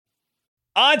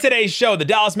On today's show, the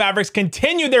Dallas Mavericks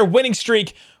continue their winning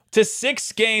streak to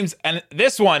 6 games, and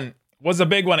this one was a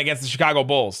big one against the Chicago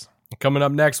Bulls. Coming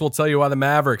up next, we'll tell you why the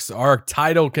Mavericks are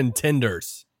title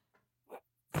contenders.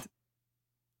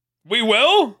 We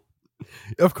will?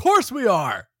 Of course we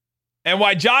are. And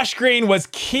why Josh Green was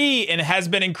key and has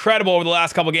been incredible over the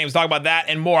last couple games. Talk about that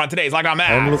and more on today's Locked On Mavs.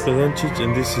 I'm Luka Doncic,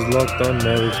 and this is Locked On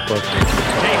Mavericks podcast.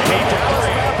 Hey, Dallas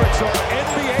Mavericks are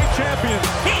NBA champions.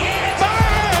 He hit it!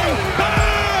 Bang! Bang!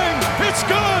 It's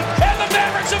good! And the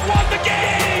Mavericks have won the game!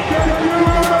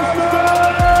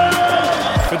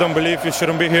 If you don't believe, you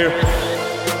shouldn't be here.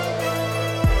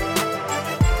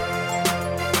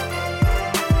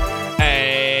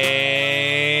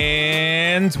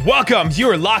 And welcome. You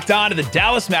are Locked On to the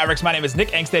Dallas Mavericks. My name is Nick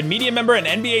Engstead, media member and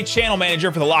NBA channel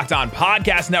manager for the Locked On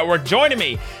Podcast Network. Joining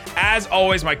me, as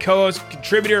always, my co-host,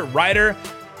 contributor, writer,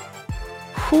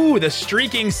 the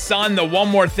streaking sun, the one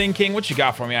more thing king. What you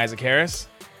got for me, Isaac Harris?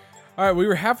 All right, we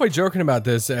were halfway joking about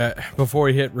this before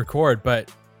we hit record, but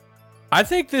I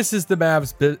think this is the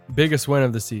Mavs' biggest win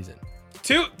of the season.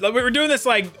 We were doing this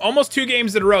like almost 2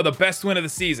 games in a row, the best win of the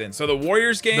season. So the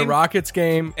Warriors game, the Rockets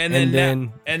game, and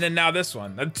then now this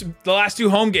one. The last 2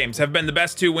 home games have been the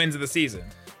best 2 wins of the season.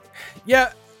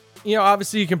 Yeah,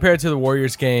 obviously you compare it to the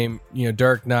Warriors game,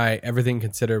 Dirk night, everything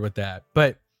considered with that.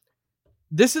 But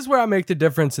this is where I make the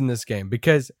difference in this game,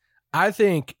 because I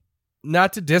think,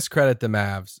 not to discredit the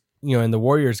Mavs, in the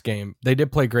Warriors game, they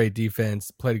did play great defense,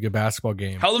 played a good basketball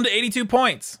game. Held them to 82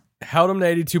 points. Held them to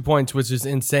 82 points, which is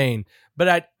insane.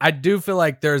 But I do feel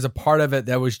like there's a part of it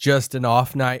that was just an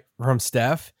off night from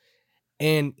Steph.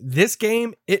 And this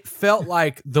game, it felt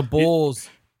like the Bulls.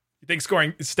 You think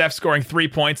Steph scoring 3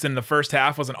 points in the first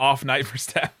half was an off night for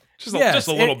Steph? Just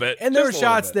a little bit. And there were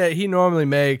shots that he normally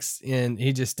makes, and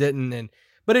he just didn't.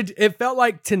 But it felt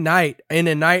like tonight, in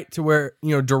a night to where,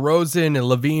 DeRozan and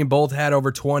Levine both had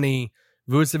over 20.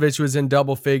 Vucevic was in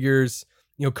double figures.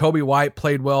 Kobe White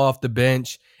played well off the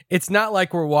bench. It's not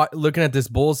like we're looking at this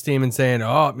Bulls team and saying,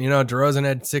 DeRozan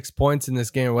had 6 points in this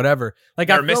game or whatever. Like,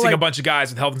 they're missing a bunch of guys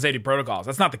with health and safety protocols.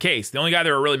 That's not the case. The only guy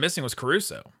they were really missing was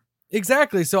Caruso.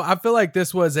 Exactly. So I feel like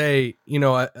this was a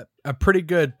pretty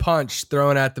good punch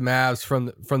thrown at the Mavs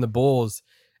from the Bulls.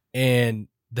 And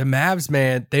the Mavs,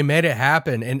 man, they made it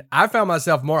happen. And I found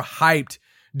myself more hyped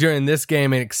during this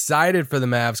game and excited for the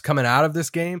Mavs coming out of this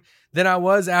game than I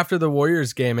was after the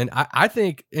Warriors game. And I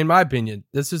think, in my opinion,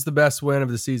 this is the best win of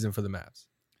the season for the Mavs.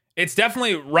 It's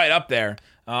definitely right up there.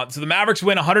 So the Mavericks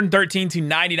win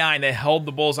 113-99. They held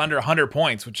the Bulls under 100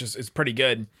 points, which is pretty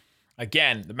good.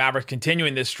 Again, the Mavericks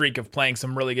continuing this streak of playing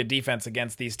some really good defense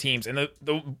against these teams. And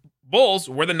the Bulls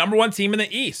were the number 1 team in the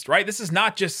East, right? This is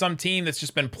not just some team that's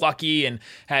just been plucky and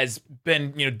has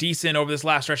been, decent over this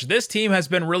last stretch. This team has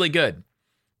been really good.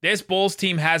 This Bulls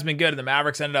team has been good, and the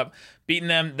Mavericks ended up beating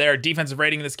them. Their defensive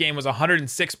rating in this game was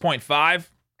 106.5.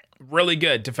 Really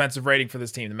good defensive rating for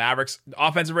this team. The Mavericks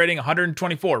offensive rating,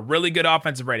 124. Really good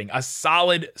offensive rating. A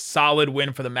solid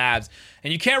win for the Mavs.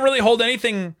 And you can't really hold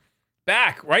anything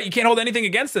back, right? You can't hold anything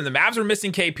against them. The Mavs are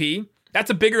missing KP.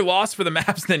 That's a bigger loss for the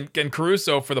Mavs than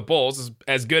Caruso for the Bulls,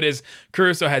 as good as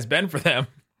Caruso has been for them,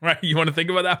 right? You want to think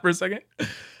about that for a second?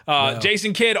 No.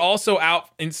 Jason Kidd also out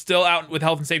and still out with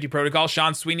health and safety protocol.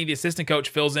 Sean Sweeney, the assistant coach,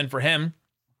 fills in for him.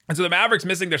 And so the Mavericks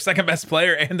missing their second best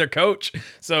player and their coach.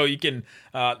 So you can't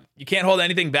hold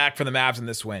anything back for the Mavs in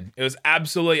this win. It was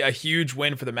absolutely a huge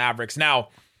win for the Mavericks. Now,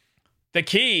 the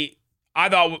key, I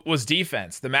thought, was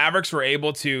defense. The Mavericks were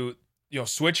able to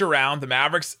switch around. The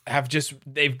Mavericks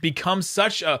they've become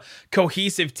such a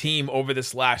cohesive team over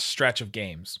this last stretch of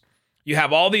games. You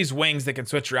have all these wings that can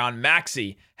switch around.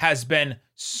 Maxey has been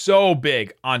so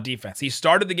big on defense. He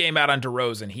started the game out on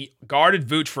DeRozan. He guarded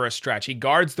Vooch for a stretch. He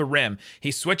guards the rim. He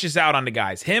switches out onto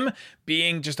guys. Him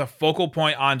being just a focal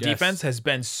point on defense has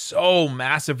been so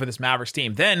massive for this Mavericks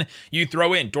team. Then you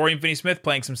throw in Dorian Finney-Smith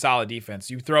playing some solid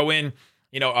defense. You throw in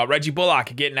Reggie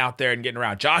Bullock getting out there and getting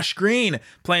around. Josh Green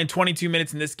playing 22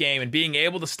 minutes in this game and being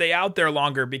able to stay out there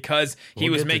longer because he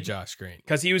was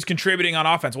contributing on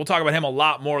offense. We'll talk about him a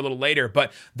lot more a little later,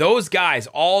 but those guys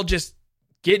all just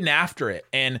getting after it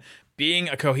and being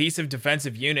a cohesive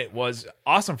defensive unit was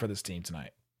awesome for this team tonight.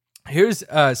 Here's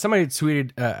somebody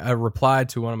tweeted a reply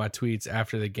to one of my tweets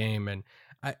after the game, and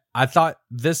I thought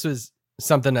this was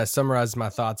something that summarized my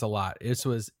thoughts a lot. This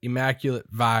was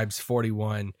Immaculate Vibes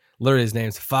 41. Literally, his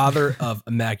name's Father of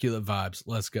Immaculate Vibes.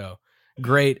 Let's go.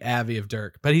 Great Avi of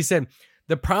Dirk. But he said,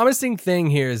 the promising thing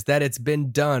here is that it's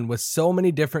been done with so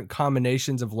many different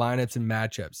combinations of lineups and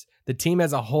matchups. The team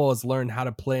as a whole has learned how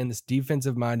to play in this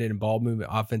defensive-minded and ball movement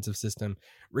offensive system,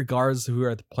 regardless of who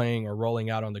are playing or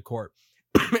rolling out on the court.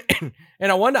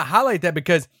 And I wanted to highlight that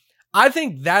because I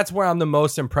think that's where I'm the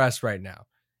most impressed right now,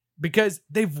 because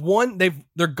they've won.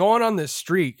 They're going on this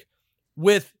streak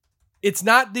with, it's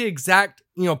not the exact,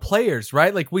 players,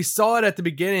 right? Like we saw it at the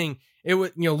beginning. It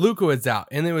was, Luka was out,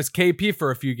 and it was KP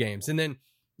for a few games, and then,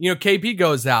 KP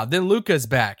goes out, then Luka's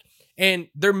back, and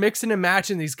they're mixing and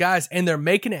matching these guys, and they're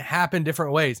making it happen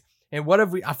different ways. And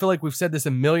I feel like we've said this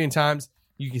a million times.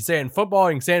 You can say it in football,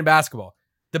 you can say it in basketball.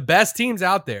 The best teams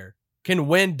out there can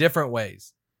win different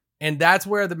ways. And that's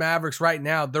where the Mavericks right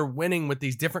now, they're winning with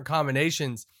these different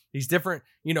combinations, these different,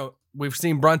 we've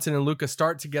seen Brunson and Luka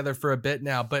start together for a bit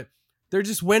now, but they're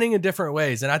just winning in different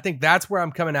ways. And I think that's where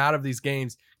I'm coming out of these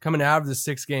games, coming out of the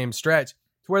 6-game stretch, to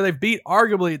where they've beat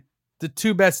arguably the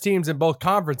two best teams in both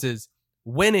conferences,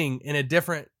 winning in a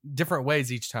different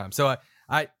ways each time. So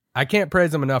I can't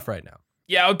praise them enough right now.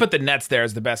 Yeah, I would put the Nets there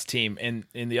as the best team in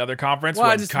the other conference. Well,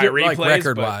 I just Kyrie like plays,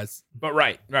 record-wise. But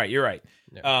right, you're right.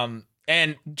 Yeah.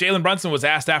 And Jalen Brunson was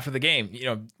asked after the game.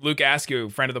 Luke Askew,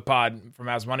 friend of the pod from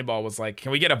Mavs Moneyball, was like,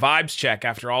 "Can we get a vibes check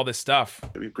after all this stuff?"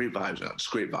 Great vibes, man. It's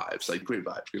great vibes. Like great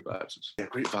vibes. Yeah,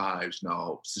 great vibes.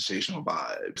 No, sensational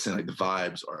vibes. And like the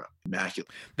vibes are immaculate.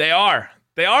 They are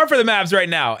for the Mavs right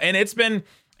now, and it's been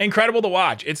incredible to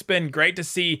watch. It's been great to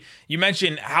see. You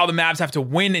mentioned how the Mavs have to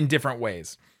win in different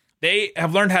ways. They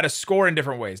have learned how to score in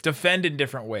different ways, defend in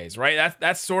different ways, right?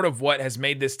 That's sort of what has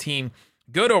made this team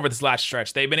good over this last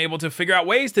stretch. They've been able to figure out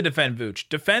ways to defend Vooch,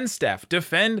 defend Steph,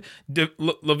 defend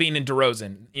Levine and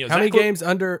DeRozan. How many games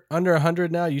under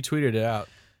 100 now? You tweeted it out.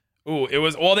 Ooh, it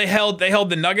was, well, they held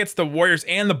the Nuggets, the Warriors,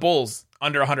 and the Bulls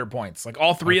under 100 points. Like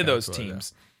all three of those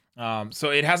teams. Yeah.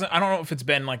 So it hasn't, I don't know if it's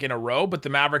been like in a row, but the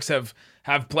Mavericks have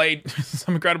played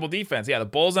some incredible defense. Yeah, the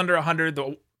Bulls under 100,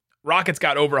 the Rockets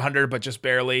got over 100, but just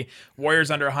barely. Warriors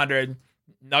under 100,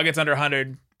 Nuggets under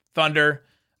 100, Thunder,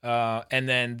 and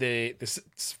then the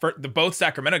both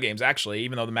Sacramento games, actually,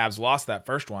 even though the Mavs lost that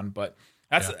first one. But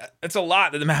that's a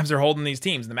lot that the Mavs are holding these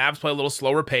teams. The Mavs play a little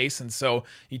slower pace, and so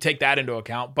you take that into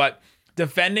account. But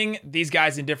defending these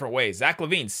guys in different ways. Zach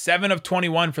LaVine, 7 of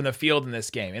 21 from the field in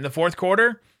this game. In the fourth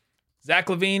quarter, Zach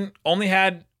LaVine only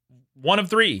had 1 of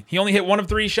 3. He only hit 1 of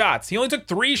 3 shots. He only took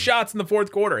 3 shots in the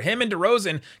fourth quarter. Him and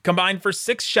DeRozan combined for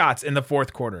 6 shots in the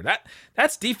fourth quarter.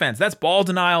 That's defense. That's ball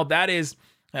denial. That is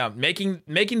making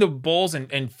the Bulls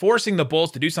and forcing the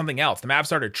Bulls to do something else. The Mavs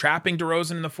started trapping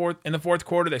DeRozan in the fourth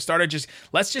quarter. They started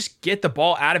let's just get the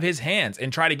ball out of his hands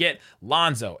and try to get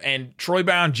Lonzo and Troy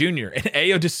Brown Jr. and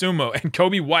Ayo Dosunmu and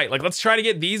Kobe White. Like, let's try to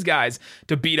get these guys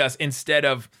to beat us instead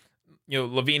of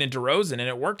Levine and DeRozan, and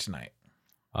it worked tonight.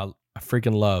 I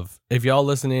freaking love, if y'all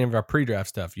listen to any of our pre-draft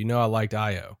stuff, I liked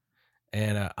Ayo,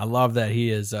 and I love that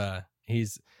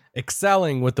he's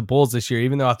excelling with the Bulls this year,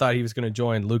 even though I thought he was going to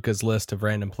join Luka's list of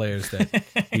random players that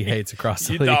he hates across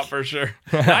the league. You thought for sure.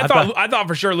 I thought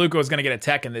for sure Luka was going to get a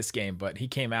tech in this game, but he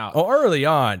came out. Oh, early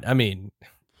on, I mean,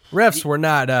 refs were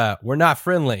not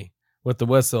friendly with the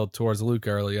whistle towards Luka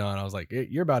early on. I was like,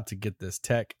 you're about to get this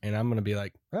tech, and I'm going to be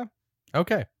like,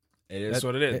 okay. It is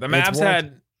what it is. The Mavs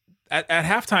had... At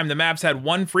halftime, the Mavs had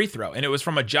 1 free throw, and it was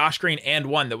from a Josh Green and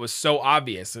 1 that was so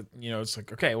obvious. It's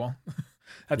like, okay, well,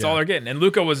 that's all they're getting. And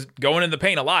Luka was going in the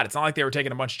paint a lot. It's not like they were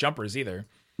taking a bunch of jumpers either.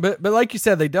 But like you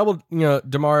said, they doubled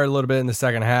DeMar a little bit in the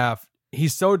second half.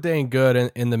 He's so dang good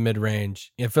in the mid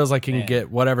range. It feels like he can get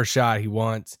whatever shot he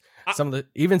wants. Some of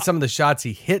the shots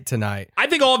he hit tonight. I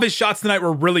think all of his shots tonight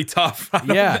were really tough. I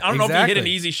don't know if he hit an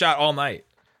easy shot all night.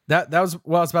 That was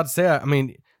what I was about to say. I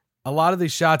mean, a lot of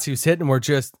these shots he was hitting were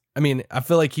just, I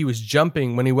feel like he was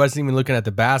jumping when he wasn't even looking at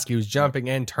the basket. He was jumping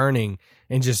and turning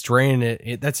and just draining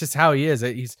it. That's just how he is.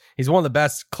 He's one of the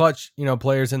best clutch,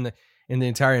 players in the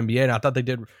entire NBA. And I thought they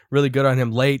did really good on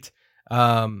him late.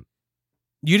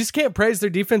 You just can't praise their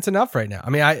defense enough right now.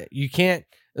 You can't.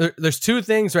 There's 2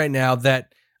 things right now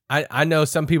that I know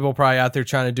some people probably out there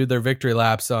trying to do their victory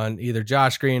laps on either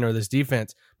Josh Green or this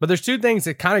defense. But there's 2 things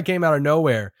that kind of came out of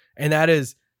nowhere, and that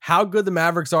is how good the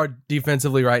Mavericks are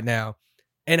defensively right now,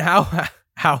 and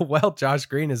how well Josh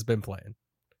Green has been playing.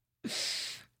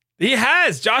 He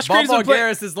has. Josh Green's been playing.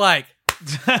 Garris is like,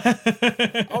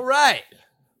 all right.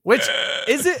 Which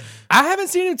is it? I haven't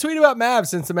seen him tweet about Mavs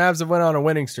since the Mavs have went on a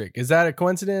winning streak. Is that a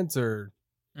coincidence, or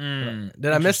did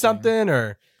I miss something,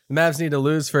 or the Mavs need to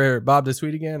lose for Bob to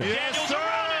tweet again? Yes, sir.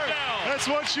 That's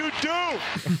what you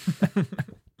do.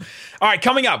 All right,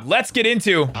 coming up, let's get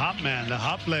into Hot man, the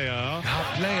hot player.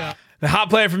 The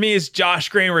hot player for me is Josh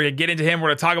Green. We're going to get into him. We're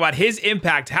going to talk about his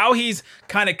impact, how he's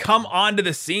kind of come onto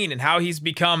the scene, and how he's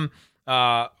become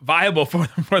viable for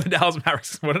the Dallas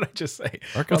Mavericks. What did I just say?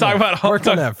 Work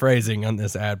on that phrasing on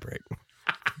this ad break.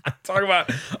 Talk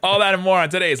about all that and more on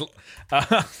today's.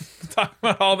 Talk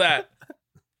about all that.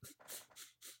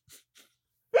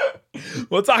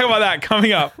 We'll talk about that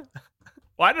coming up.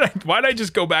 Why did I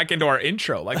just go back into our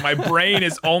intro? Like my brain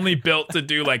is only built to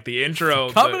do like the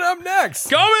intro. Coming up next.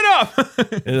 Coming up.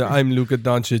 I'm Luka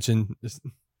Doncic and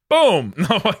boom.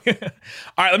 All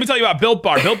right, let me tell you about Built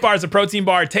Bar. Built Bar is a protein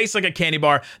bar. It tastes like a candy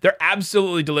bar. They're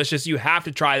absolutely delicious. You have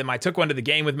to try them. I took one to the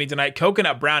game with me tonight.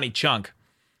 Coconut brownie chunk.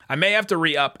 I may have to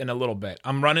re-up in a little bit.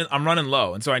 I'm running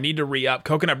low, and so I need to re-up.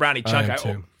 Coconut brownie chunk.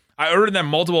 I ordered them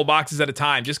multiple boxes at a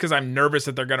time just because I'm nervous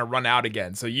that they're going to run out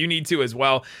again. So you need to as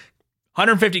well.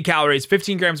 150 calories,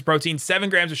 15 grams of protein, 7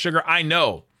 grams of sugar. I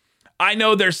know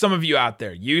there's some of you out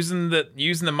there using the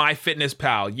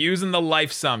MyFitnessPal, using the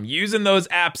LifeSum, using those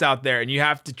apps out there, and you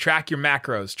have to track your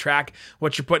macros, track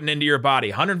what you're putting into your body.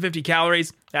 150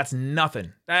 calories, that's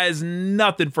nothing. That is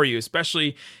nothing for you,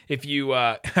 especially if you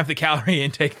have the calorie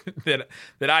intake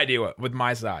that I do with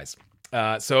my size.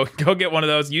 So go get one of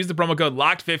those. Use the promo code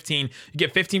LOCKED15. You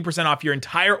get 15% off your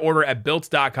entire order at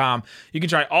built.com. You can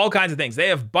try all kinds of things. They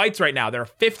have bites right now. They're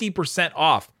 50%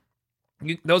 off.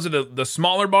 Those are the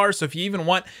smaller bars. So if you even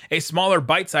want a smaller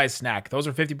bite-sized snack, those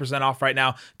are 50% off right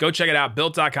now. Go check it out.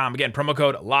 Built.com. Again, promo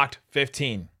code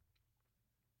LOCKED15.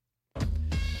 All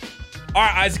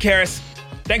right, Isaac Harris.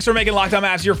 Thanks for making Locked On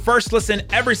Mavs your first listen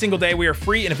every single day. We are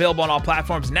free and available on all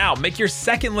platforms now. Make your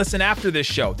second listen after this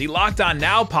show, the Locked On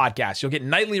Now podcast. You'll get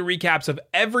nightly recaps of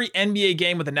every NBA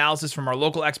game with analysis from our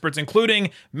local experts,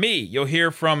 including me. You'll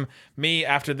hear from me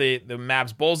after the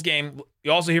Mavs Bulls game.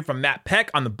 You'll also hear from Matt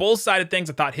Peck on the Bulls side of things.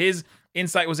 I thought his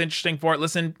insight was interesting for it.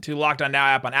 Listen to Locked On Now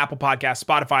app on Apple Podcasts,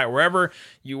 Spotify, or wherever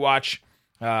you watch,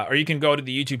 or you can go to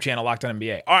the YouTube channel Locked On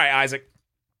NBA. All right, Isaac.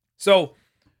 So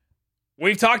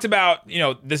we've talked about,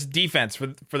 this defense for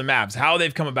the Mavs, how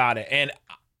they've come about it. And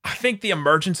I think the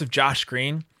emergence of Josh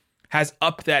Green has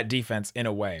upped that defense in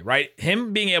a way, right?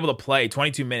 Him being able to play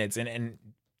 22 minutes and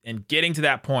getting to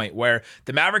that point where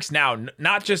the Mavericks now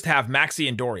not just have Maxey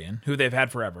and Dorian, who they've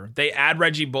had forever. They add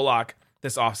Reggie Bullock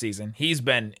this offseason. He's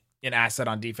been an asset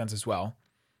on defense as well.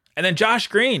 And then Josh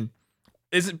Green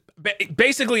is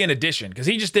basically an addition because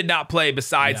he just did not play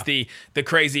besides the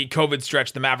crazy COVID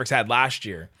stretch the Mavericks had last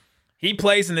year. He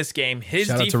plays in this game. His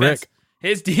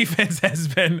defense has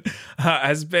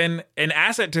been an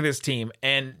asset to this team,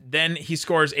 and then he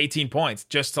scores 18 points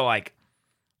just to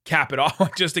cap it off,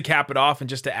 and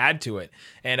just to add to it,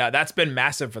 and that's been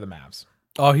massive for the Mavs.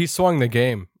 Oh, he swung the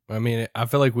game. I mean, I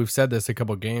feel like we've said this a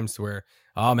couple of games where,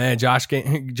 oh man, Josh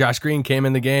Green came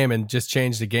in the game and just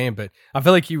changed the game, but I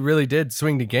feel like he really did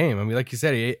swing the game. I mean, like you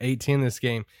said, he 18 this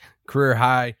game, career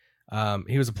high.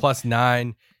 He was a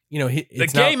 +9. The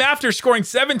game after scoring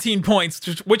 17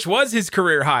 points, which was his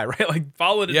career high, right?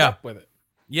 Followed it up with it.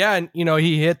 Yeah, and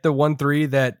he hit the 1-3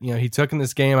 that he took in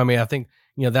this game. I mean, I think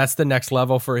that's the next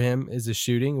level for him is his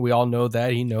shooting. We all know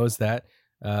that. He knows that.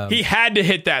 He had to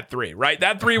hit that 3, right?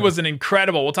 That 3 was an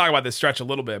incredible. We'll talk about this stretch a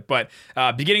little bit, but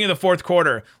beginning of the fourth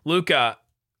quarter, Luka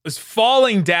was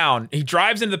falling down. He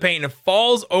drives into the paint and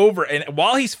falls over. And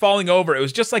while he's falling over, it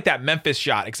was just like that Memphis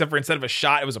shot, except for instead of a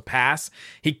shot, it was a pass.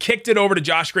 He kicked it over to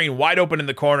Josh Green wide open in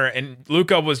the corner. And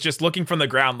Luka was just looking from the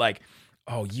ground like,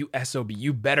 oh, you SOB,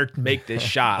 you better make this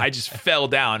shot. I just fell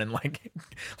down and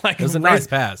it was a nice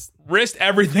pass. Risked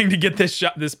everything to get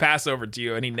this pass over to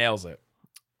you. And he nails it.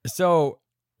 So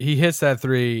he hits that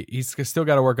 3. He's still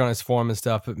got to work on his form and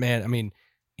stuff. But man,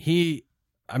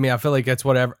 I feel like that's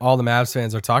what all the Mavs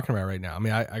fans are talking about right now. I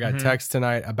mean, I got texts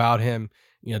tonight about him.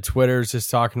 Twitter's just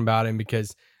talking about him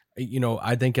because,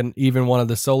 I think in even one of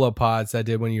the solo pods I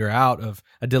did when you were out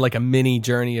I did like a mini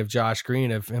journey of Josh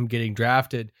Green, of him getting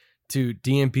drafted to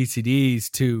DMPCDs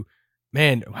to,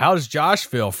 man, how does Josh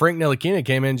feel? Frank Ntilikina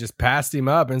came in and just passed him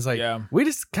up. And it's like, we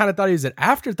just kind of thought he was an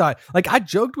afterthought. Like I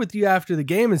joked with you after the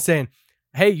game and saying,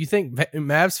 hey, you think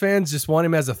Mavs fans just want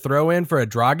him as a throw-in for a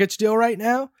Dragic deal right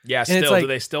now? Yeah, and still, do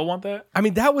they still want that? I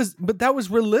mean, that was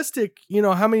realistic,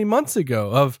 how many months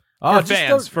ago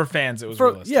for fans, it was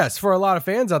realistic. Yes, for a lot of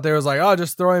fans out there, it was like, oh,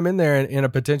 just throw him in there in a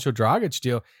potential Dragic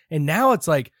deal. And now it's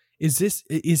like,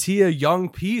 is he a young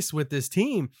piece with this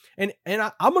team? And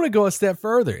I'm going to go a step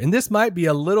further, and this might be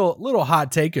a little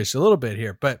hot take-ish, a little bit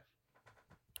here, but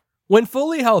when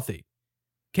fully healthy,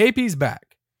 KP's back.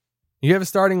 You have a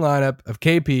starting lineup of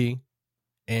KP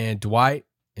and Dwight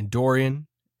and Dorian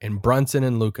and Brunson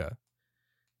and Luka.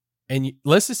 And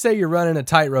let's just say you're running a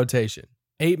tight rotation,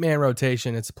 8-man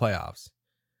rotation. It's playoffs.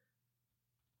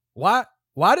 Why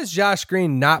does Josh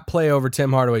Green not play over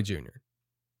Tim Hardaway Jr.?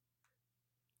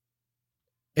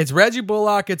 It's Reggie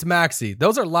Bullock. It's Maxey.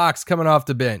 Those are locks coming off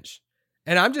the bench.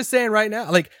 And I'm just saying right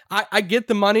now, I get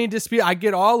the money dispute. I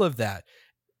get all of that.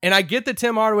 And I get that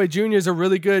Tim Hardaway Jr. is a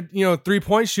really good,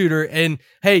 3-point shooter. And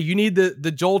hey, you need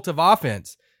the jolt of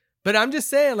offense. But I'm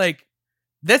just saying,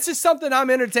 this is something I'm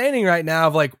entertaining right now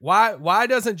of like, why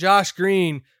doesn't Josh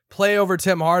Green play over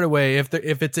Tim Hardaway if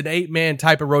it's an 8-man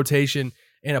type of rotation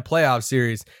in a playoff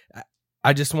series?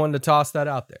 I just wanted to toss that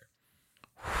out there.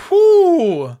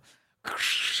 Whew.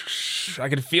 I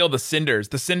can feel the cinders.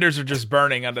 The cinders are just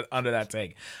burning under that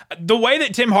take. The way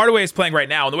that Tim Hardaway is playing right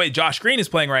now and the way Josh Green is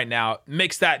playing right now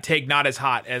makes that take not as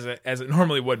hot as it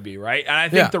normally would be, right? And I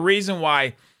think the reason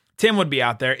why Tim would be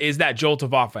out there is that jolt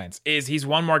of offense. Is he's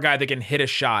one more guy that can hit a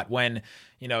shot when,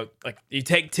 like you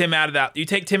take Tim out of that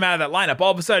lineup,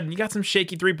 all of a sudden you got some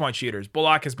shaky 3-point shooters.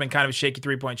 Bullock has been kind of a shaky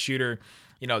 3-point shooter.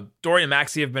 Dorian and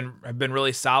Maxey have been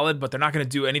really solid, but they're not going to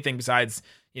do anything besides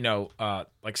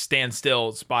like stand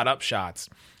still, spot up shots.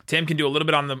 Tim can do a little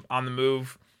bit on the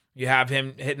move. You have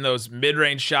him hitting those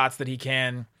mid-range shots that he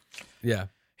can. Yeah.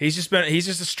 He's just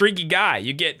a streaky guy.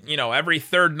 You get, every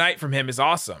third night from him is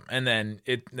awesome. And then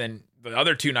the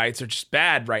other 2 nights are just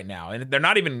bad right now. And they're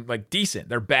not even like decent.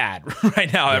 They're bad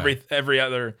right now. Yeah. Every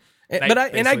other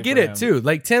night, I get it too.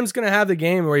 Like Tim's going to have the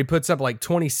game where he puts up like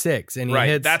 26 and he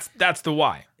hits. That's the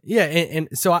why. Yeah. And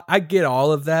so I get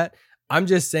all of that. I'm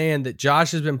just saying that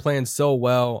Josh has been playing so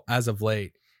well as of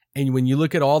late. And when you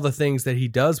look at all the things that he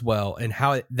does well and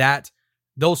how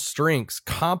those strengths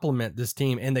complement this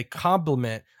team, and they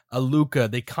complement a Luka,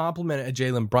 they complement a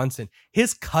Jalen Brunson.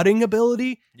 His cutting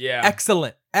ability,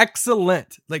 excellent.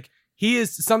 Like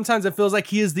sometimes it feels like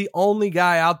he is the only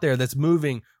guy out there that's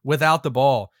moving without the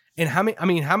ball. And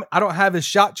I don't have his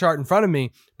shot chart in front of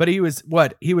me, but he was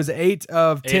 8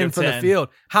 of 10 from the field.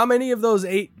 How many of those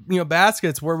 8,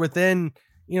 baskets were within,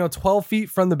 12 feet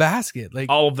from the basket? Like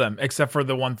all of them, except for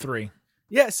the 1-3.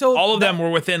 Yeah. So all of them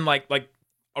were within like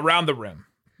around the rim.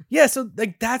 Yeah. So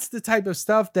like, that's the type of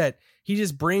stuff that he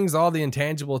just brings, all the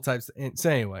intangible types. So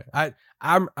anyway,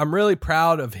 I'm really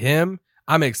proud of him.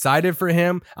 I'm excited for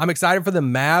him. I'm excited for the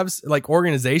Mavs like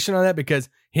organization on that, because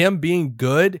him being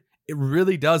good, it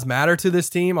really does matter to this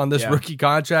team on this rookie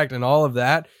contract and all of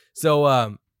that.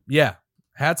 So,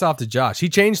 hats off to Josh. He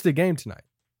changed the game tonight.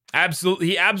 Absolutely.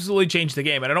 He absolutely changed the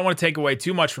game. And I don't want to take away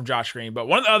too much from Josh Green, but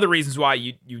one of the other reasons why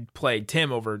you played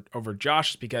Tim over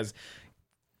Josh is because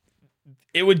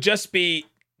it would just be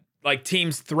like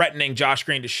teams threatening Josh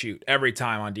Green to shoot every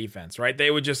time on defense, right?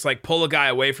 They would just like pull a guy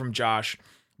away from Josh.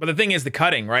 But the thing is the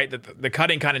cutting, right? The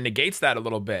cutting kind of negates that a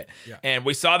little bit. Yeah. And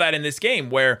we saw that in this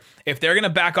game where if they're going to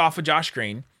back off of Josh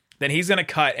Green, then he's going to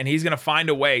cut and he's going to find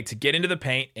a way to get into the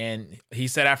paint. And he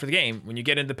said after the game, when you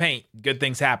get into the paint, good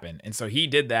things happen. And so he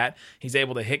did that. He's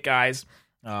able to hit guys.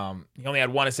 He only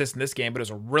had 1 assist in this game, but it was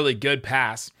a really good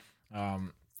pass.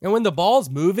 And when the ball's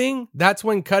moving, that's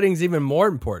when cutting's even more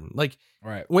important. Like,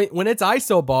 right. When it's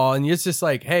ISO ball and it's just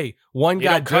like, hey, one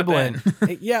guy dribbling.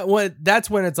 That's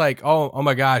when it's like, oh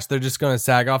my gosh, they're just going to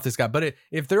sag off this guy. But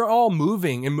if they're all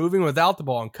moving without the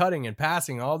ball and cutting and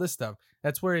passing and all this stuff,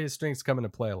 that's where his strengths come into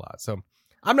play a lot. So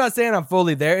I'm not saying I'm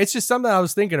fully there. It's just something I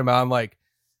was thinking about. I'm like,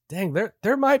 dang,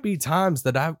 there might be times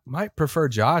that I might prefer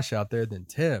Josh out there than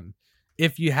Tim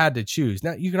if you had to choose.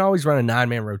 Now, you can always run a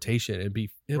 9-man rotation. It'll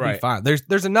be fine.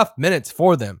 There's enough minutes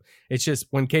for them. It's just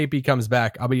when KP comes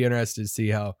back, I'll be interested to see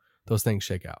how those things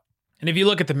shake out. And if you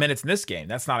look at the minutes in this game,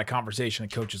 that's not a conversation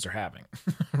that coaches are having,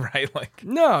 right? Like,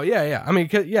 no, yeah. I mean,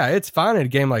 it's fine in a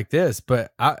game like this,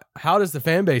 but how does the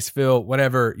fan base feel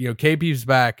whenever KP's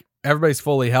back, everybody's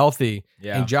fully healthy,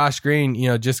 and Josh Green,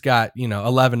 just got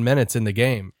 11 minutes in the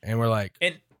game, and we're like,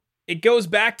 and it goes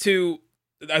back to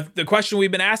the question we've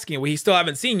been asking, we still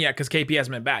haven't seen yet because KP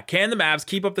hasn't been back. Can the Mavs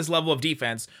keep up this level of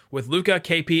defense with Luka,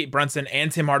 KP, Brunson,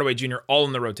 and Tim Hardaway Jr. all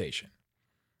in the rotation?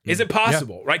 Is it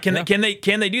possible, right? Can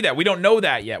they do that? We don't know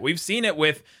that yet. We've seen it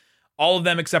with all of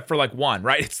them except for like one,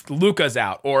 right? It's Luka's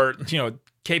out, or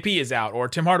KP is out, or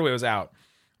Tim Hardaway was out.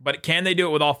 But can they do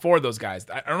it with all 4 of those guys?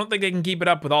 I don't think they can keep it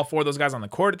up with all 4 of those guys on the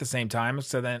court at the same time.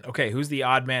 So then, okay, who's the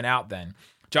odd man out then?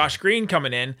 Josh Green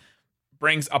coming in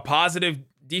brings a positive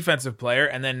defensive player,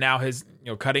 and then now his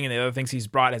cutting and the other things he's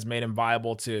brought has made him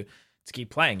viable to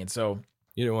keep playing. And so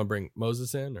you didn't want to bring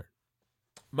Moses in, or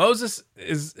Moses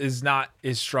is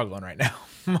struggling right now.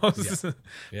 Moses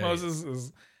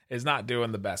is not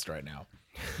doing the best right now.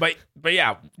 But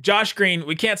yeah, Josh Green,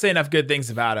 we can't say enough good things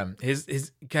about him.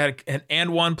 His got an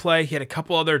and one play. He had a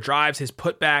couple other drives. His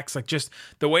putbacks, like just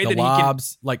the way that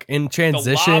lobs, he can, like in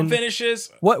transition, the lob finishes.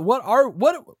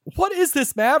 What is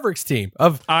this Mavericks team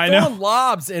of throwing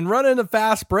lobs and running a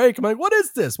fast break? I'm like, what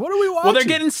is this? What are we watching? Well, they're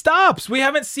getting stops. We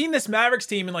haven't seen this Mavericks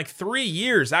team in like 3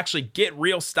 years actually get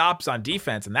real stops on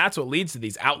defense, and that's what leads to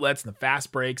these outlets and the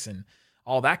fast breaks and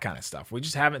all that kind of stuff. We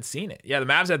just haven't seen it. Yeah, the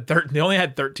Mavs they only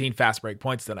had 13 fast break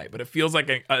points tonight, but it feels like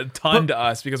a ton to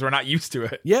us because we're not used to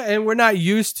it. Yeah, and we're not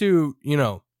used to,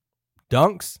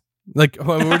 dunks. Like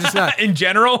we're just not in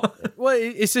general. Well,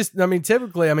 it's just, I mean,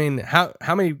 typically, I mean, how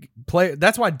many play?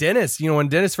 That's why Dennis, when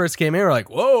Dennis first came in, we're like,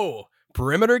 whoa,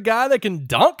 perimeter guy that can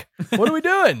dunk? What are we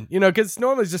doing? Because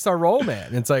normally it's just our role man.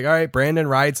 And it's like, all right, Brandon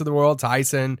Wrights of the world,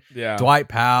 Tyson, Dwight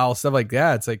Powell, stuff like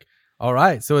that. It's like, all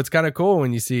right. So it's kind of cool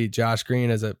when you see Josh Green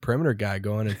as a perimeter guy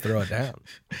going and throw it down.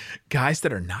 Guys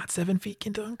that are not 7 feet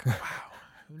can dunk? Wow.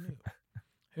 Who knew?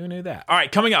 Who knew that? All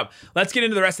right, coming up, let's get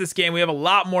into the rest of this game. We have a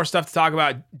lot more stuff to talk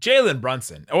about. Jalen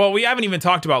Brunson. Well, we haven't even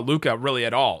talked about Luka really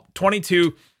at all.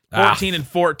 22, 14, and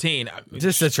 14.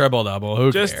 Just a triple-double.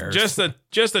 Who cares?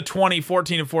 Just a 20,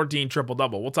 14, and 14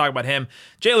 triple-double. We'll talk about him.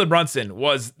 Jalen Brunson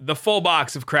was the full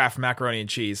box of Kraft macaroni and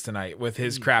cheese tonight with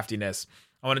his craftiness.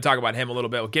 I want to talk about him a little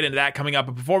bit. We'll get into that coming up.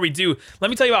 But before we do, let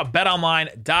me tell you about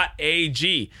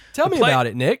betonline.ag. Tell me about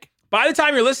it, Nick. By the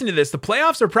time you're listening to this, the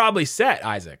playoffs are probably set,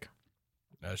 Isaac.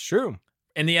 That's true.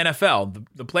 In the NFL,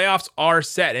 the playoffs are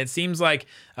set. And it seems like,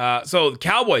 so the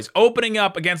Cowboys opening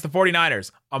up against the 49ers,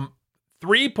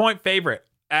 3-point favorite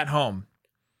at home.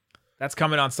 That's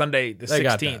coming on Sunday, the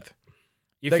 16th.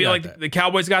 You feel like the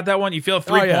Cowboys got that one? You feel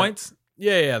 3 points?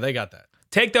 Yeah, they got that.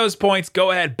 Take those points.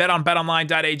 Go ahead, bet on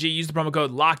betonline.ag. Use the promo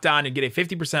code LOCKEDON and get a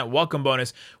 50% welcome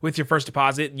bonus with your first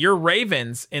deposit. Your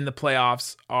Ravens in the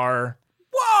playoffs are...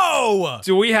 Whoa!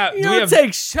 Do we have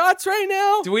take shots right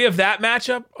now? Do we have that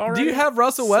matchup already? Do you have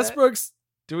Russell Westbrook's?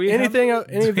 Do we anything about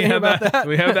that? Do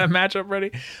we have that matchup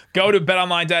ready? Go to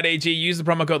betonline.ag. Use the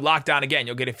promo code LOCKEDON. Again,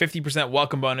 you'll get a 50%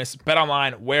 welcome bonus.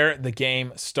 BetOnline, where the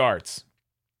game starts.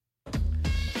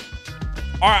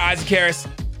 All right, Isaac Harris.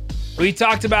 We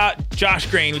talked about Josh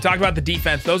Green. We talked about the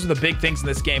defense. Those are the big things in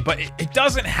this game, but it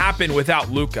doesn't happen without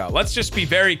Luka. Let's just be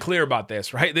very clear about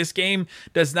this, right? This game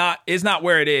is not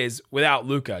where it is without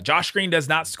Luka. Josh Green does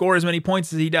not score as many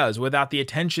points as he does without the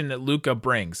attention that Luka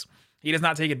brings. He does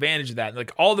not take advantage of that.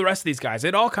 Like all the rest of these guys,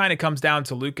 it all kind of comes down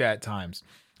to Luka at times.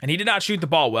 And he did not shoot the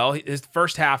ball well. His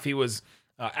first half, he was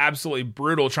absolutely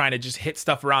brutal trying to just hit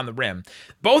stuff around the rim.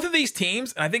 Both of these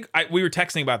teams, and I think we were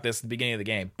texting about this at the beginning of the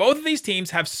game, both of these teams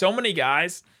have so many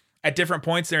guys at different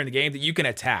points there in the game that you can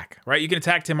attack, right? You can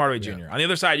attack Tim Hardaway Jr. On the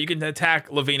other side, you can attack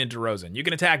LaVine and DeRozan. You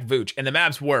can attack Vooch, and the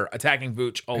Mavs were attacking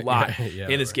Vooch a lot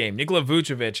in this game. Nikola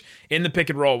Vucevic in the pick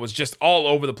and roll was just all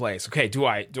over the place. Okay, do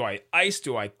I ice?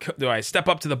 Do I step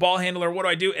up to the ball handler? What do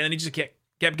I do? And then he just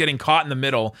kept getting caught in the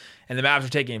middle, and the Mavs were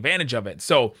taking advantage of it.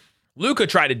 So Luka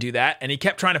tried to do that, and he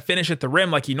kept trying to finish at the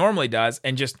rim like he normally does,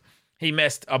 and he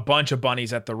missed a bunch of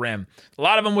bunnies at the rim. A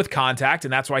lot of them with contact,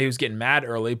 and that's why he was getting mad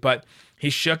early, but he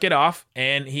shook it off,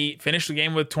 and he finished the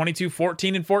game with 22,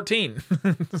 14, and 14.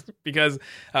 Because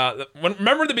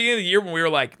remember the beginning of the year when we were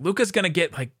like, Luka's going to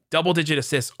get like double-digit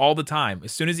assists all the time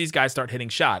as soon as these guys start hitting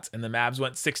shots, and the Mavs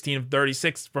went 16 of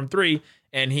 36 from 3,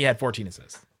 and he had 14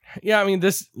 assists. Yeah,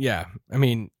 I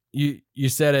mean, you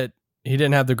said it. He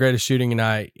didn't have the greatest shooting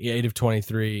tonight, 8 of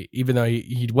 23. Even though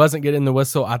he wasn't getting the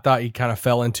whistle, I thought he kind of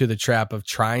fell into the trap of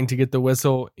trying to get the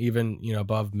whistle, even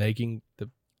above making the.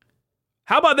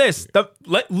 How about this?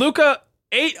 Luka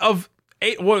 8 of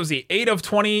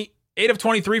 20, 8 of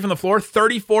 23 from the floor,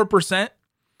 34%.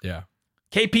 Yeah.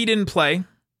 KP didn't play,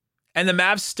 and the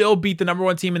Mavs still beat the number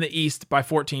 1 team in the East by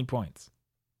 14 points.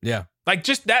 Yeah. Like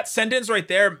just that sentence right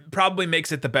there probably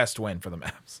makes it the best win for the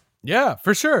Mavs. Yeah,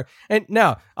 for sure. And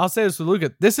now I'll say this with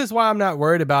Luka. This is why I'm not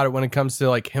worried about it when it comes to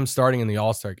like him starting in the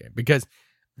All-Star game, because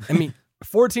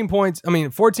 14 points,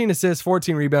 14 assists,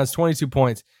 14 rebounds, 22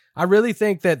 points. I really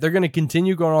think that they're going to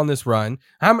continue going on this run.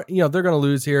 They're going to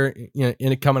lose here, in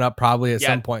it coming up probably at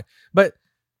some point, but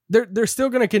they're still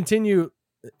going to continue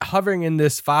hovering in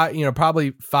this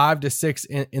probably 5 to 6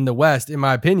 in the West, in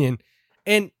my opinion.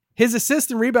 And his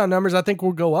assist and rebound numbers, I think,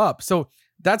 will go up. So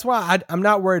that's why I'm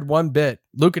not worried one bit.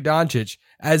 Luka Doncic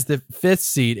as the 5th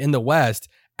seed in the West,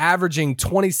 averaging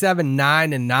 27,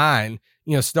 9, and 9,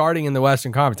 starting in the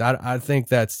Western Conference. I think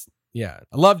that's, I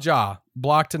love Ja.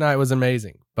 Block tonight was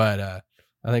amazing, but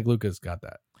I think Luka's got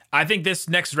that. I think this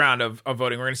next round of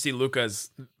voting, we're going to see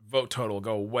Luka's vote total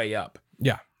go way up.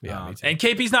 Yeah. And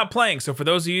KP's not playing. So for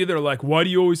those of you that are like, why do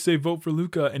you always say vote for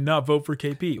Luka and not vote for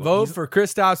KP? Vote for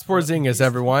Kristaps Porzingis,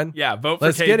 everyone. Yeah, vote for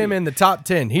Let's KP. get him in the top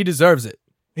 10. He deserves it.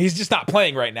 He's just not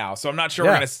playing right now, so I'm not sure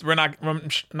I'm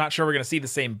not sure we're gonna see the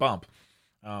same bump.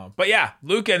 But yeah,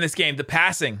 Luka in this game, the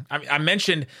passing. I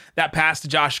mentioned that pass to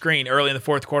Josh Green early in the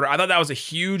fourth quarter. I thought that was a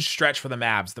huge stretch for the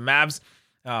Mavs. The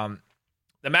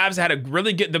Mavs had a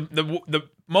really good. The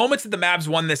moments that the Mavs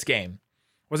won this game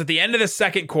was at the end of the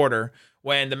second quarter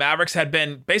when the Mavericks had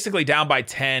been basically down by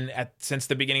 10 since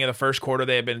the beginning of the first quarter.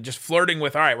 They had been just flirting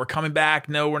with, all right, we're coming back.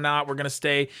 No, we're not. We're going to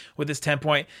stay with this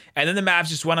 10-point. And then the Mavs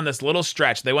just went on this little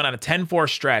stretch. They went on a 10-4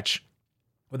 stretch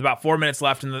with about 4 minutes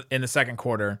left in the second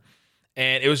quarter.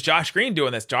 And it was Josh Green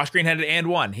doing this. Josh Green had an and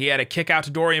one. He had a kick out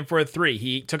to Dorian for a three.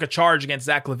 He took a charge against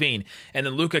Zach LaVine. And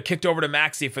then Luka kicked over to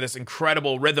Maxey for this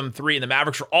incredible rhythm three. And the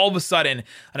Mavericks were all of a sudden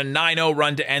on a 9-0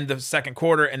 run to end the second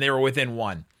quarter, and they were within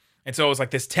one. And so it was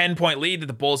like this 10-point lead that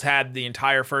the Bulls had the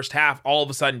entire first half, all of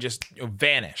a sudden just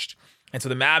vanished. And so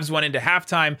the Mavs went into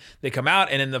halftime. They come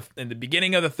out, and in the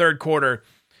beginning of the third quarter,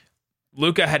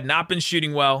 Luka had not been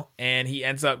shooting well, and he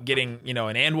ends up getting,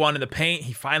 an and one in the paint.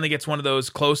 He finally gets one of those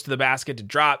close to the basket to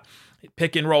drop.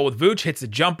 Pick and roll with Vooch, hits a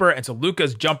jumper, and so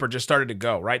Luka's jumper just started to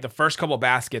go, right? The first couple of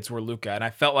baskets were Luka, and I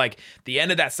felt like the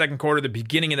end of that second quarter, the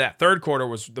beginning of that third quarter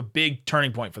was the big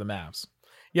turning point for the Mavs.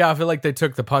 Yeah, I feel like they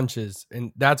took the punches,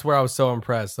 and that's where I was so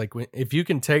impressed. Like, if you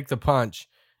can take the punch,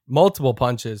 multiple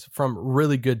punches from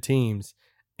really good teams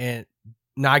and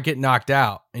not get knocked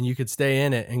out, and you could stay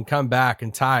in it and come back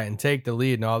and tie it and take the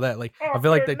lead and all that. Like, I feel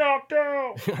like they knocked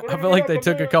out. I feel like they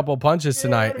took a couple punches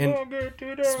tonight, and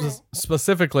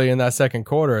specifically in that second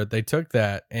quarter, they took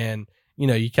that, and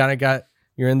you kind of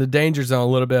you're in the danger zone a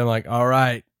little bit. I'm like, all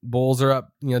right, Bulls are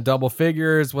up, double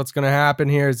figures. What's going to happen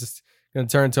here? Is this going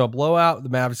to turn into a blowout? The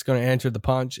Mavericks going to answer the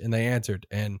punch, and they answered,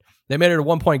 and they made it a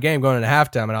 1-point game going into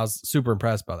halftime, and I was super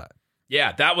impressed by that.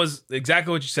 Yeah, that was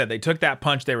exactly what you said. They took that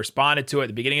punch. They responded to it at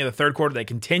the beginning of the third quarter. They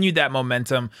continued that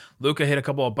momentum. Luka hit a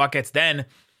couple of buckets. Then,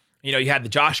 you had the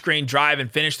Josh Green drive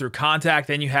and finish through contact.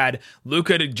 Then you had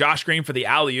Luka to Josh Green for the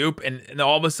alley-oop. And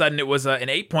all of a sudden, it was an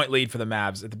 8-point lead for the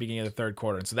Mavs at the beginning of the third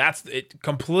quarter. And so it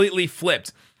completely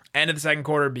flipped. End of the second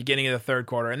quarter, beginning of the third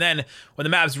quarter. And then when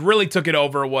the Mavs really took it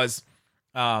over was...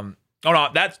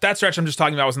 that stretch I'm just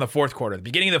talking about was in the fourth quarter. The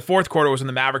beginning of the fourth quarter was when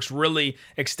the Mavericks really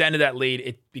extended that lead.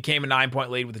 It became a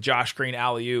 9-point lead with the Josh Green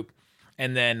alley-oop.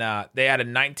 And then they had a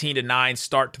 19-9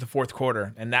 start to the fourth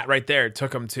quarter. And that right there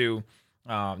took them to,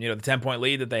 the 10-point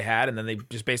lead that they had. And then they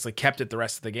just basically kept it the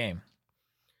rest of the game.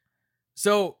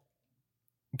 So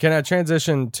can I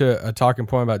transition to a talking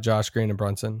point about Josh Green and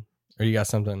Brunson? Or you got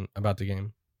something about the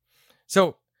game?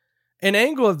 So an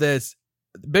angle of this,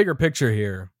 bigger picture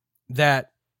here,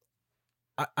 that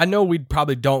I know we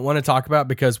probably don't want to talk about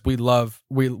because we love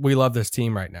this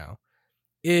team right now,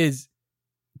 is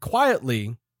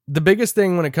quietly the biggest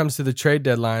thing when it comes to the trade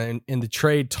deadline and in the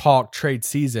trade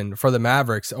season for the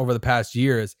Mavericks over the past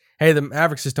year is, hey, the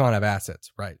Mavericks just don't have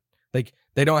assets, right? Like,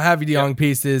 they don't have young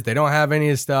pieces. They don't have any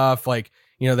of the stuff. Like,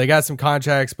 they got some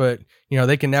contracts, but,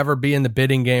 they can never be in the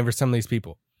bidding game for some of these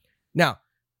people. Now,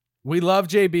 we love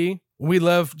JB. We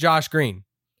love Josh Green,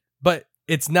 but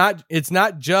it's not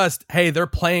just, hey, they're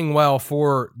playing well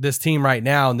for this team right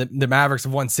now, and the Mavericks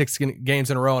have won 6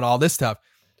 games in a row and all this stuff.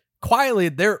 Quietly,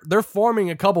 they're forming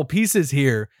a couple pieces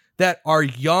here that are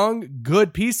young,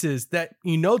 good pieces that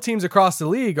teams across the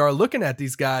league are looking at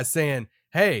these guys saying,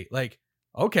 hey, like,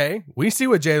 okay, we see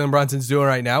what Jalen Brunson's doing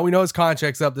right now. We know his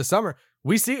contract's up this summer.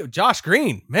 We see Josh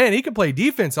Green, man, he can play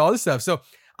defense, all this stuff. So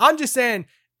I'm just saying,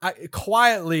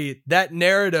 quietly, that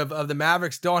narrative of the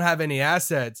Mavericks don't have any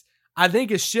assets, I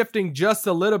think is shifting just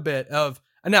a little bit of,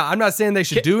 now I'm not saying they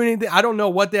should do anything. I don't know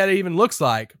what that even looks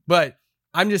like, but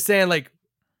I'm just saying, like,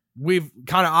 we've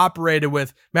kind of operated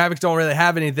with Mavericks don't really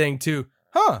have anything to,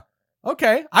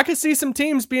 okay. I could see some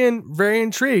teams being very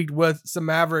intrigued with some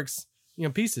Mavericks,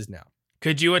 pieces now.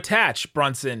 Could you attach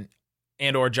Brunson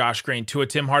and or Josh Green to a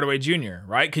Tim Hardaway Jr.,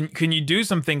 right? Can you do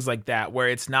some things like that where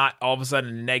it's not all of a sudden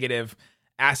a negative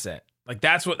asset? Like,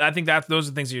 that's what I think those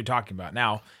are the things that you're talking about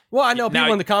now. Well, I know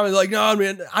people in the comments are like, no,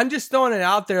 man, I'm just throwing it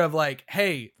out there of like,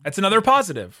 hey, that's another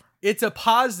positive. It's a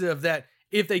positive that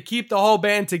if they keep the whole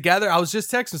band together, I was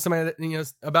just texting somebody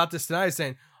that, about this tonight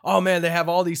saying, oh man, they have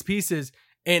all these pieces.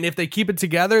 And if they keep it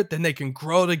together, then they can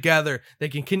grow together.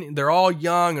 They're all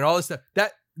young and all this stuff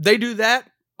that they do that.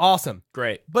 Awesome.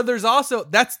 Great. But there's also,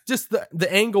 that's just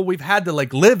the angle we've had to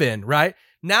like live in, right?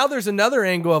 Now there's another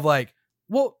angle of like,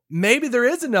 well, maybe there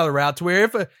is another route to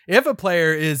where if a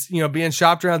player is, being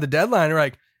shopped around the deadline, they're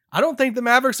like, I don't think the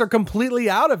Mavericks are completely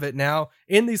out of it now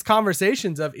in these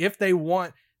conversations of if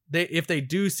they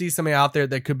do see somebody out there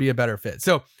that could be a better fit.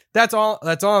 So that's all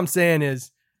I'm saying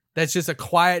is that's just a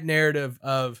quiet narrative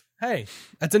of, hey,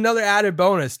 that's another added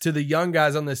bonus to the young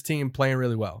guys on this team playing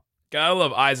really well. Gotta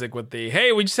love Isaac with the,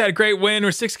 hey, we just had a great win or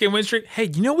 6-game win streak. Hey,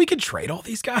 we could trade all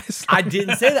these guys? I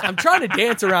didn't say that. I'm trying to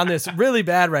dance around this really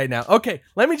bad right now. Okay,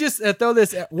 let me just throw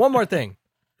this. One more thing.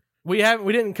 We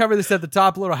didn't cover this at the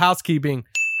top, a little housekeeping,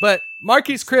 but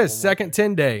Marquise Chris, second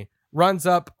 10-day, runs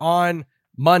up on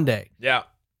Monday. Yeah.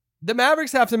 The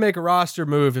Mavericks have to make a roster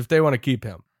move if they want to keep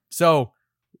him. So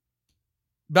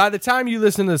by the time you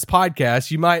listen to this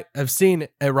podcast, you might have seen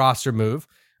a roster move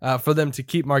for them to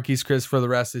keep Marquise Chris for the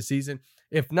rest of the season.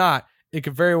 If not, it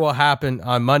could very well happen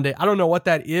on Monday. I don't know what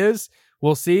that is.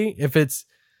 we'll see if it's.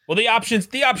 Well, the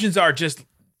options are just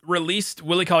release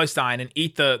Willie Cauley-Stein and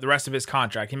eat the rest of his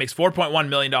contract. He makes $4.1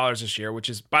 million this year, which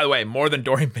is, by the way, more than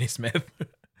Dorian Finney-Smith,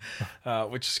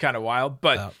 which is kind of wild.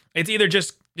 But it's either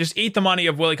just eat the money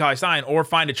of Willie Cauley-Stein or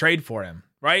find a trade for him,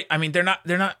 right? I mean, they're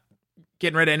not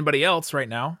getting rid of anybody else right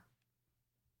now.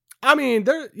 I mean,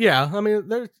 there's.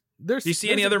 Do you see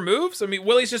any other moves? I mean,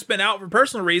 Willie's just been out for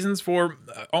personal reasons for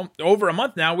over a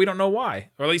month now. We don't know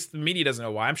why, or at least the media doesn't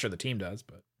know why. I'm sure the team does,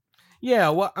 but yeah.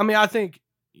 Well, I mean, I think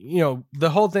the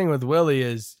whole thing with Willie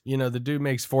is the dude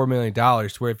makes $4 million.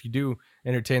 Where if you do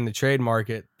entertain the trade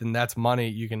market, then that's money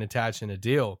you can attach in a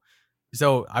deal.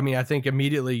 So, I mean, I think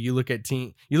immediately you look at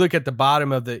the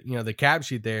bottom of the the cap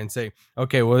sheet there and say,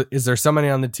 okay, well, is there somebody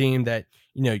on the team that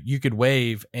you could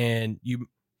waive and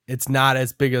it's not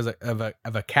as big as of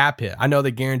a cap hit. I know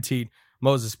they guaranteed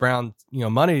Moses Brown,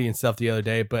 money and stuff the other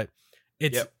day, but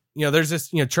it's, there's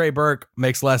this, Trey Burke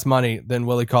makes less money than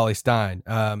Willie Cauley-Stein.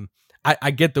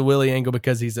 I get the Willie angle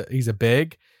because he's a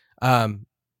big, no,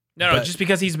 just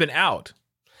because he's been out.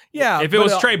 Yeah. If it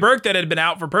was Trey Burke that had been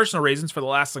out for personal reasons for the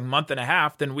last month and a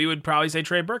half, then we would probably say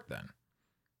Trey Burke then.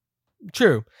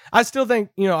 True. I still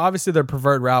think, obviously their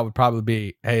preferred route would probably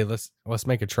be, hey, let's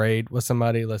make a trade with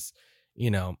somebody. Let's,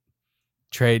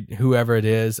 trade whoever it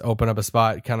is, open up a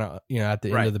spot kind of, at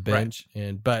the end of the bench.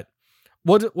 But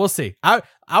we'll see. I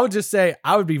would just say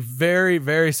I would be very,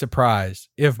 very surprised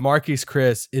if Marquise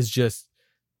Chris is just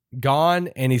gone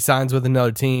and he signs with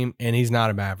another team and he's not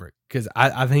a Maverick, because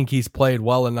I think he's played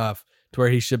well enough to where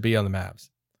he should be on the Mavs.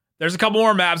 There's a couple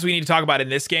more Mavs we need to talk about in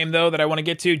this game, though, that I want to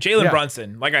get to. Jalen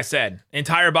Brunson, like I said,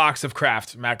 entire box of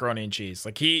Kraft macaroni and cheese.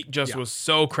 Like, he just was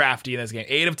so crafty in this game.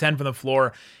 8 of 10 from the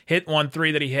floor, hit 1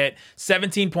 3 that he hit,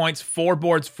 17 points, 4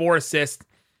 boards, 4 assists,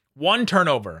 1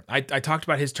 turnover. I talked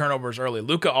about his turnovers earlier.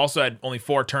 Luka also had only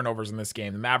 4 turnovers in this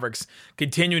game. The Mavericks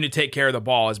continuing to take care of the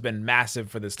ball has been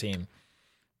massive for this team.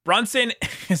 Brunson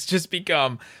has just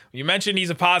become, you mentioned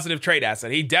he's a positive trade asset.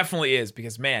 He definitely is,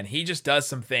 because, man, he just does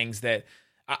some things that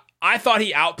I thought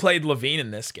he outplayed Levine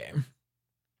in this game.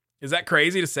 Is that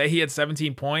crazy to say? He had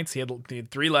 17 points. He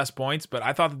had 3 less points, but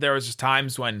I thought that there was just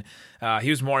times when he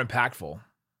was more impactful.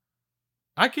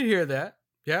 I could hear that.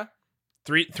 Yeah.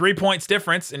 3 points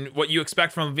difference in what you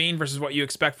expect from Levine versus what you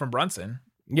expect from Brunson.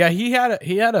 Yeah, he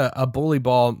had a bully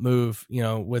ball move,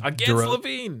 with against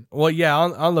Levine. Well, yeah,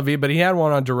 on Levine, but he had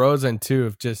one on DeRozan too.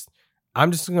 Of just,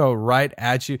 I'm just gonna go right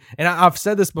at you. And I've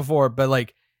said this before, but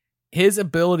like his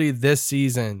ability this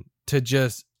season to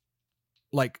just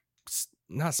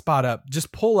not spot up,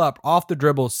 just pull up off the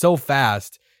dribble so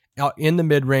fast out in the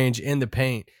mid range in the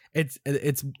paint. It's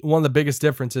one of the biggest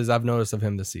differences I've noticed of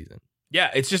him this season. Yeah,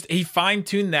 it's just he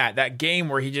fine-tuned that game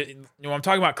where he just, I'm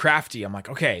talking about crafty. I'm like,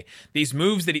 okay, these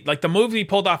moves that the move he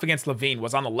pulled off against Levine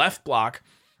was on the left block,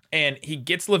 and he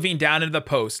gets Levine down into the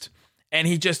post, and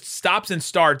he just stops and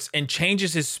starts and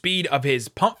changes his speed of his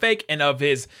pump fake and of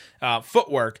his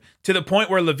footwork to the point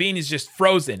where Levine is just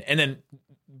frozen, and then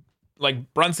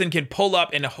like Brunson can pull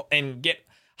up and get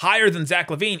higher than Zach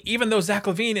LaVine, even though Zach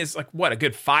LaVine is like, what, a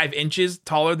good 5 inches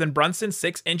taller than Brunson,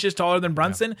 6 inches taller than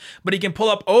Brunson, but he can pull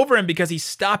up over him because he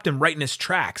stopped him right in his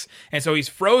tracks. And so he's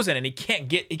frozen and he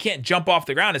can't jump off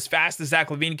the ground as fast as Zach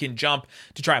LaVine can jump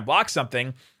to try and block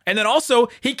something. And then also,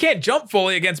 he can't jump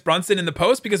fully against Brunson in the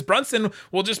post because Brunson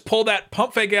will just pull that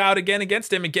pump fake out again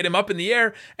against him and get him up in the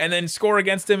air and then score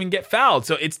against him and get fouled.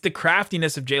 So it's the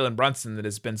craftiness of Jalen Brunson that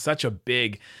has been such a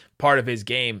big part of his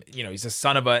game. He's a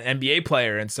son of an NBA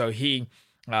player, and so he,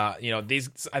 I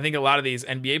think a lot of these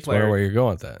NBA players. Where you're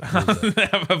going with that?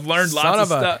 have learned lots of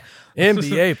stuff.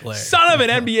 NBA player. Son of an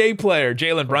NBA player,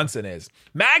 Jalen Brunson is.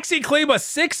 Maxi Kleber,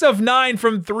 6 of 9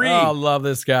 from 3. Oh, I love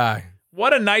this guy.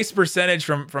 What a nice percentage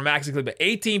from Maxi Kleber.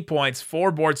 18 points,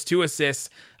 4 boards, 2 assists,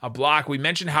 a block. We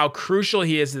mentioned how crucial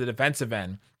he is to the defensive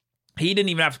end. He didn't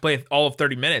even have to play all of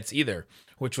 30 minutes either,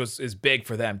 which is big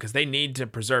for them because they need to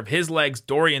preserve his legs,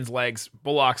 Dorian's legs,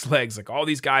 Bullock's legs, like all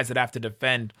these guys that have to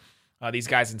defend these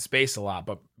guys in space a lot.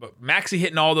 But Maxi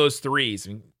hitting all those threes,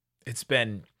 I mean, it's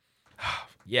been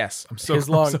yes. I'm so his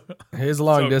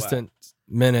long distance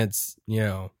minutes,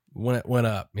 went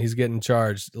up. He's getting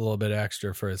charged a little bit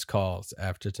extra for his calls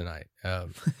after tonight.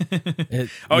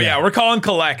 We're calling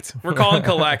collect. We're calling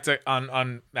collect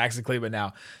on Maxi Kleber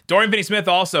now. Dorian Finney-Smith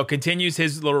also continues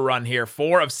his little run here.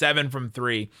 4 of 7 from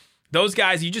 3. Those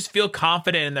guys, you just feel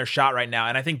confident in their shot right now,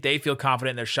 and I think they feel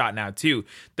confident in their shot now too.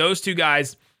 Those 2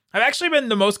 guys have actually been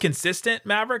the most consistent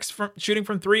Mavericks from shooting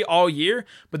from 3 all year,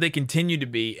 but they continue to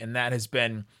be, and that has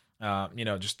been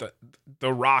just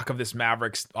the rock of this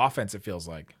Mavericks offense, it feels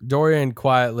like. Dorian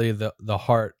quietly the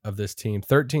heart of this team.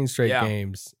 13 straight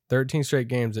games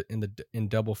in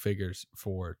double figures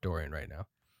for Dorian right now.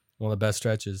 One of the best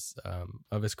stretches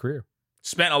of his career.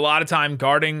 Spent a lot of time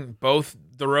guarding both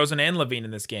DeRozan and LaVine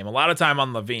in this game. A lot of time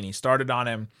on LaVine. He started on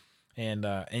him. And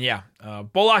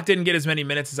Bullock didn't get as many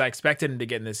minutes as I expected him to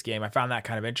get in this game. I found that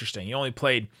kind of interesting. He only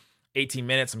played 18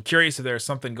 minutes. I'm curious if there's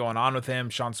something going on with him.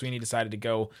 Sean Sweeney decided to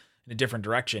go in a different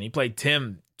direction. He played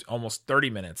Tim almost 30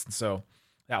 minutes. And so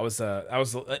that was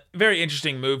a very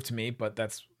interesting move to me, but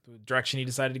that's the direction he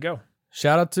decided to go.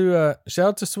 Shout out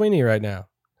to Sweeney right now.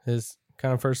 His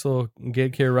kind of first little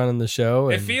gig here running the show.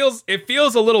 And it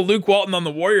feels a little Luke Walton on the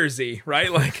Warriors-y,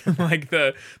 right? Like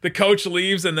the coach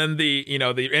leaves and then the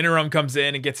interim comes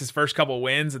in and gets his first couple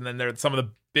wins, and then they're some of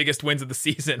the biggest wins of the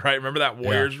season, right? Remember that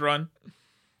Warriors run?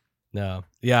 No.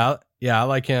 Yeah, I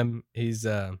like him. He's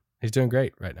doing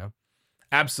great right now.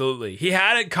 Absolutely. He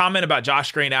had a comment about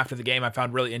Josh Green after the game I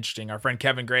found really interesting. Our friend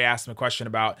Kevin Gray asked him a question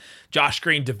about Josh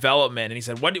Green development, and he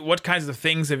said, what kinds of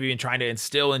things have you been trying to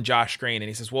instill in Josh Green? And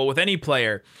he says, well, with any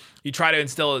player, you try to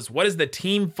instill is what is the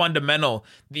team fundamental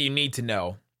that you need to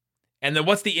know? And then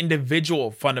what's the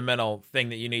individual fundamental thing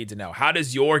that you need to know? How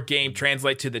does your game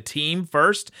translate to the team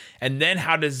first? And then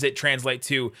how does it translate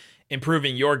to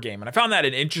improving your game? And I found that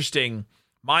an interesting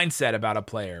mindset about a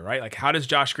player, right? Like, how does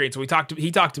Josh Green? So he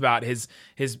talked about his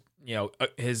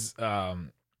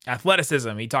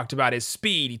athleticism. He talked about his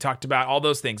speed. He talked about all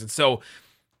those things. And so,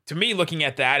 to me, looking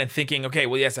at that and thinking, okay,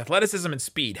 well, yes, athleticism and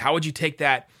speed. How would you take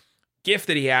that gift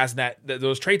that he has, and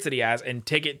those traits that he has, and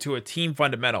take it to a team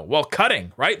fundamental? Well,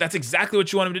 cutting, right? That's exactly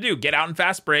what you want him to do. Get out and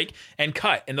fast break and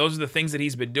cut. And those are the things that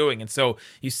he's been doing. And so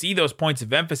you see those points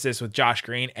of emphasis with Josh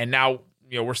Green, and now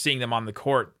we're seeing them on the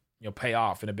court, pay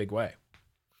off in a big way.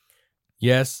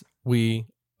 Yes, we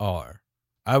are.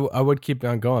 I would keep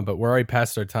on going, but we're already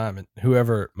past our time, and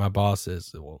whoever my boss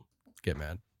is will get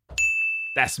mad.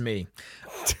 That's me.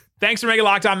 Thanks for making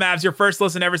Locked On Mavs your first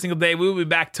listen every single day. We will be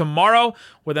back tomorrow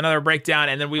with another breakdown,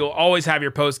 and then we will always have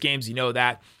your post games. You know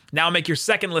that. Now make your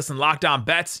second listen Locked On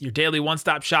Bets, your daily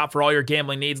one-stop shop for all your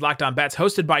gambling needs. Locked On Bets,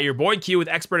 hosted by your boy Q with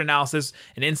expert analysis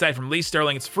and insight from Lee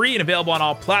Sterling. It's free and available on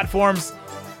all platforms.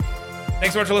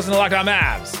 Thanks so much for listening to Locked On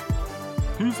Mavs.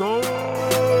 Peace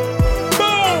out.